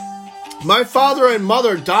 My father and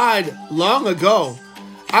mother died long ago.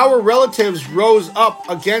 Our relatives rose up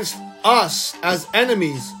against us as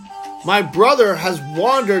enemies. My brother has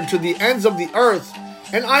wandered to the ends of the earth,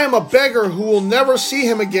 and I am a beggar who will never see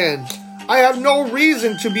him again. I have no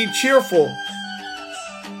reason to be cheerful.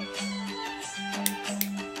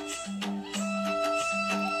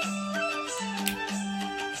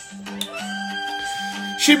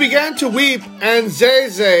 She began to weep, and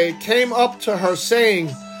Zeze came up to her saying,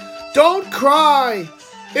 Don't cry.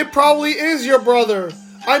 It probably is your brother.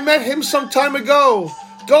 I met him some time ago.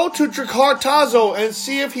 Go to Drakkar Taso and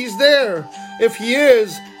see if he's there. If he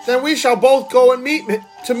is, then we shall both go and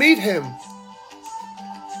meet him.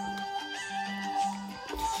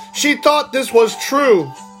 She thought this was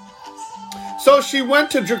true. So she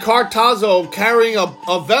went to Drakkar Taso carrying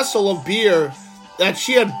a vessel of beer that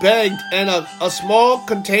she had begged and a small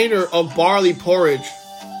container of barley porridge.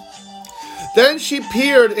 Then she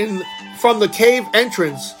peered in from the cave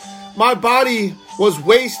entrance. My body was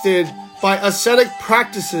wasted by ascetic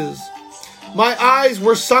practices. My eyes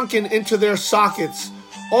were sunken into their sockets.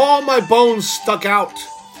 All my bones stuck out.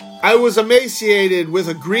 I was emaciated with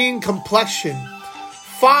a green complexion.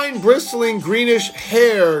 Fine bristling greenish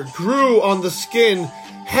hair grew on the skin,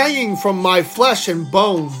 hanging from my flesh and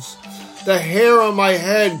bones. The hair on my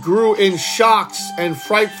head grew in shocks and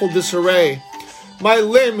frightful disarray. My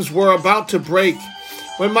limbs were about to break.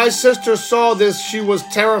 When my sister saw this, she was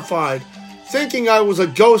terrified, thinking I was a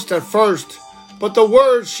ghost at first. But the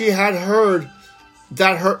words she had heard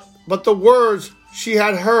that her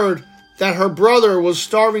brother was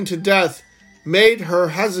starving to death made her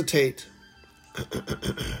hesitate.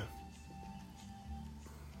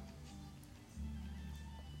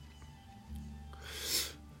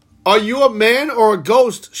 Are you a man or a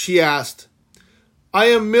ghost? She asked. I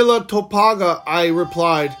am Mila Topaga, I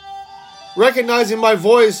replied. Recognizing my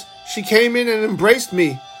voice, she came in and embraced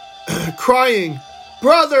me, crying,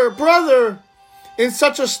 Brother, brother! In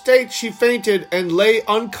such a state she fainted and lay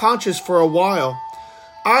unconscious for a while.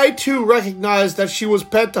 I too recognized that she was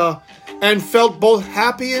Peta and felt both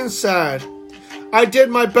happy and sad. I did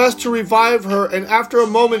my best to revive her, and after a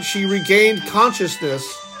moment she regained consciousness.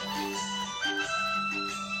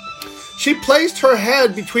 She placed her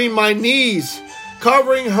head between my knees,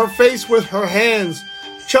 covering her face with her hands.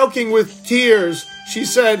 Choking with tears, she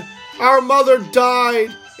said, Our mother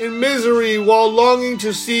died in misery while longing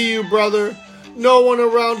to see you, brother. No one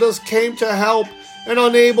around us came to help. and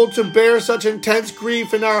unable to bear such intense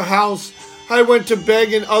grief in our house, I went to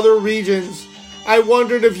beg in other regions. I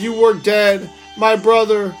wondered if you were dead, my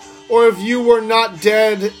brother, or if you were not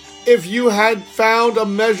dead, if you had found a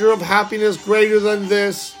measure of happiness greater than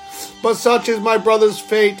this. But such is my brother's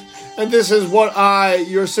fate, and this is what I,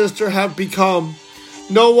 your sister, have become.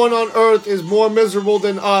 No one on earth is more miserable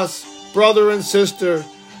than us, brother and sister.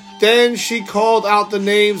 Then she called out the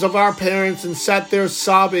names of our parents and sat there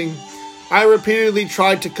sobbing. I repeatedly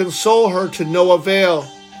tried to console her to no avail.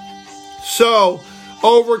 So,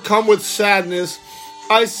 overcome with sadness,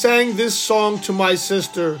 I sang this song to my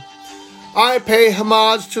sister. I pay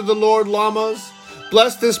homage to the Lord Lamas.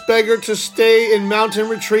 Bless this beggar to stay in mountain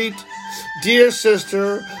retreat. Dear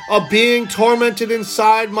sister, a being tormented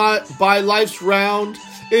inside by life's round.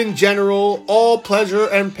 In general, all pleasure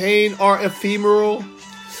and pain are ephemeral.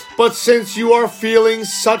 But since you are feeling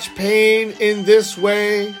such pain in this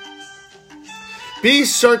way, be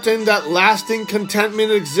certain that lasting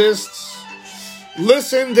contentment exists.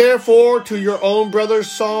 Listen, therefore, to your own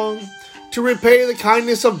brother's song. To repay the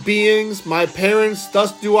kindness of beings, my parents,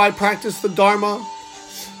 thus do I practice the Dharma.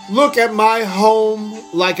 Look at my home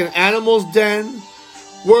like an animal's den.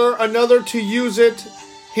 Were another to use it,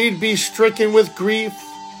 he'd be stricken with grief.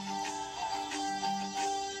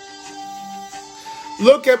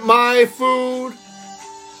 Look at my food.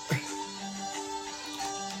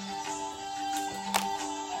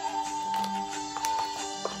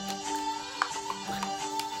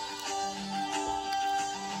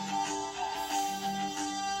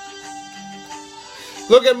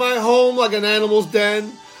 Look at my home like an animal's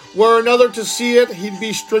den. Were another to see it, he'd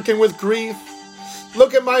be stricken with grief.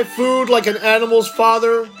 Look at my food like an animal's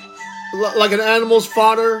fodder.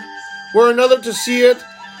 Were another to see it,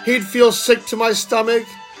 he'd feel sick to my stomach.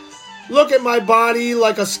 Look at my body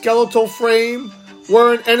like a skeletal frame.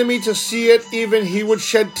 Were an enemy to see it, even he would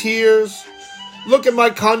shed tears. Look at my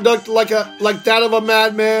conduct like that of a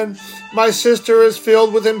madman. My sister is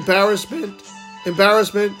filled with embarrassment.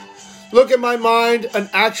 Look at my mind, an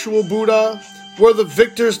actual Buddha. Were the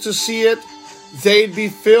victors to see it, they'd be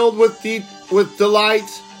filled with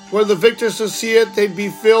delight. Were the victors to see it, they'd be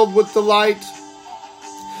filled with delight.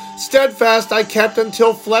 Steadfast I kept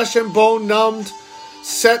until flesh and bone numbed,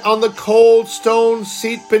 set on the cold stone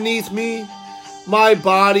seat beneath me. My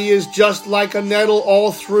body is just like a nettle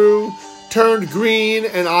all through, turned green,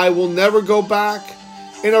 and I will never go back.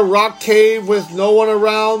 In a rock cave with no one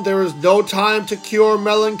around, there is no time to cure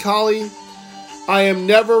melancholy. I am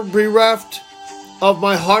never bereft of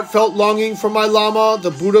my heartfelt longing for my Lama,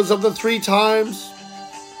 the Buddhas of the 3 times.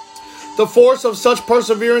 The force of such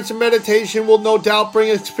perseverance and meditation will no doubt bring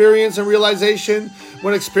experience and realization.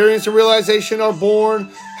 When experience and realization are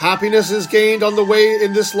born, happiness is gained on the way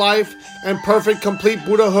in this life, and perfect complete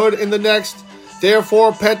Buddhahood in the next.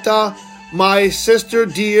 Therefore, Petta, my sister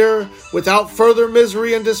dear, without further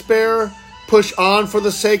misery and despair, push on for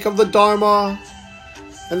the sake of the Dharma.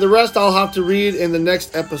 And the rest I'll have to read in the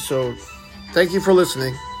next episode. Thank you for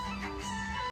listening.